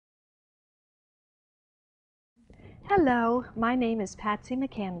Hello, my name is Patsie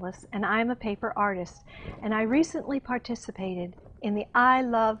McCandless and I'm a paper artist, and I recently participated in the I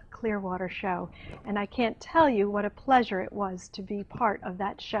Love Clearwater show, and I can't tell you what a pleasure it was to be part of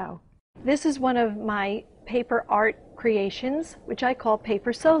that show. This is one of my paper art creations, which I call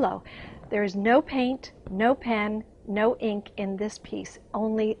Paper Solo. There is no paint, no pen, no ink in this piece,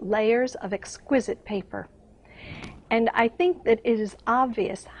 only layers of exquisite paper. And I think that it is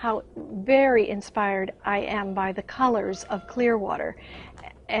obvious how very inspired I am by the colors of Clearwater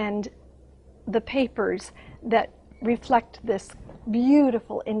and the papers that reflect this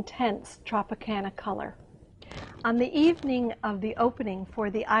beautiful, intense Tropicana color. On the evening of the opening for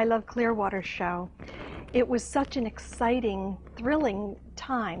the I Love Clearwater show, it was such an exciting, thrilling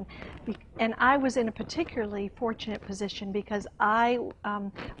time, and I was in a particularly fortunate position because I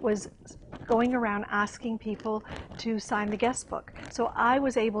was going around asking people to sign the guest book. So I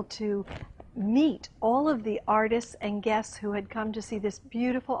was able to meet all of the artists and guests who had come to see this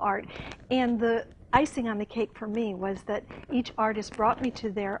beautiful art, and the icing on the cake for me was that each artist brought me to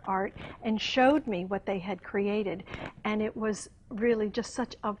their art and showed me what they had created, and it was really just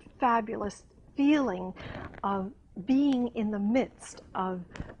such a fabulous feeling of being in the midst of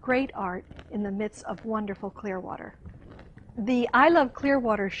great art, in the midst of wonderful Clearwater. The I Love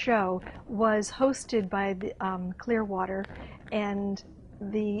Clearwater show was hosted by the Clearwater, and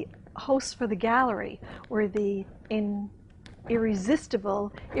the hosts for the gallery were the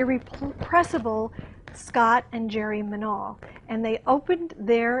irresistible, irrepressible Scott and Jerry Manal, and they opened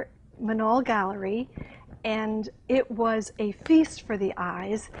their Manal gallery, and it was a feast for the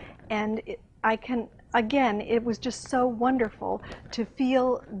eyes, and it was just so wonderful to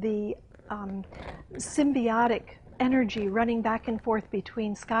feel the symbiotic energy running back and forth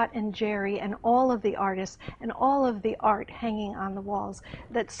between Scott and Jerry and all of the artists and all of the art hanging on the walls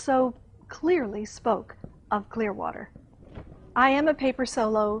that so clearly spoke of Clearwater. I am a paper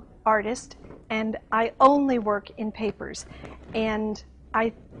solo artist, and I only work in papers, and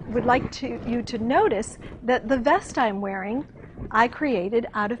I would like you to notice that the vest I'm wearing I created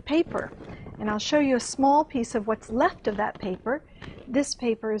out of paper. And I'll show you a small piece of what's left of that paper. This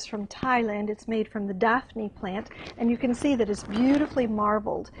paper is from Thailand. It's made from the Daphne plant, and you can see that it's beautifully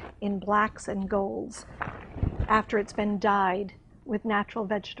marbled in blacks and golds after it's been dyed with natural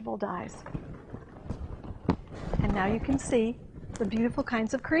vegetable dyes. And now you can see the beautiful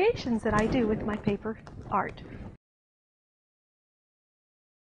kinds of creations that I do with my paper art.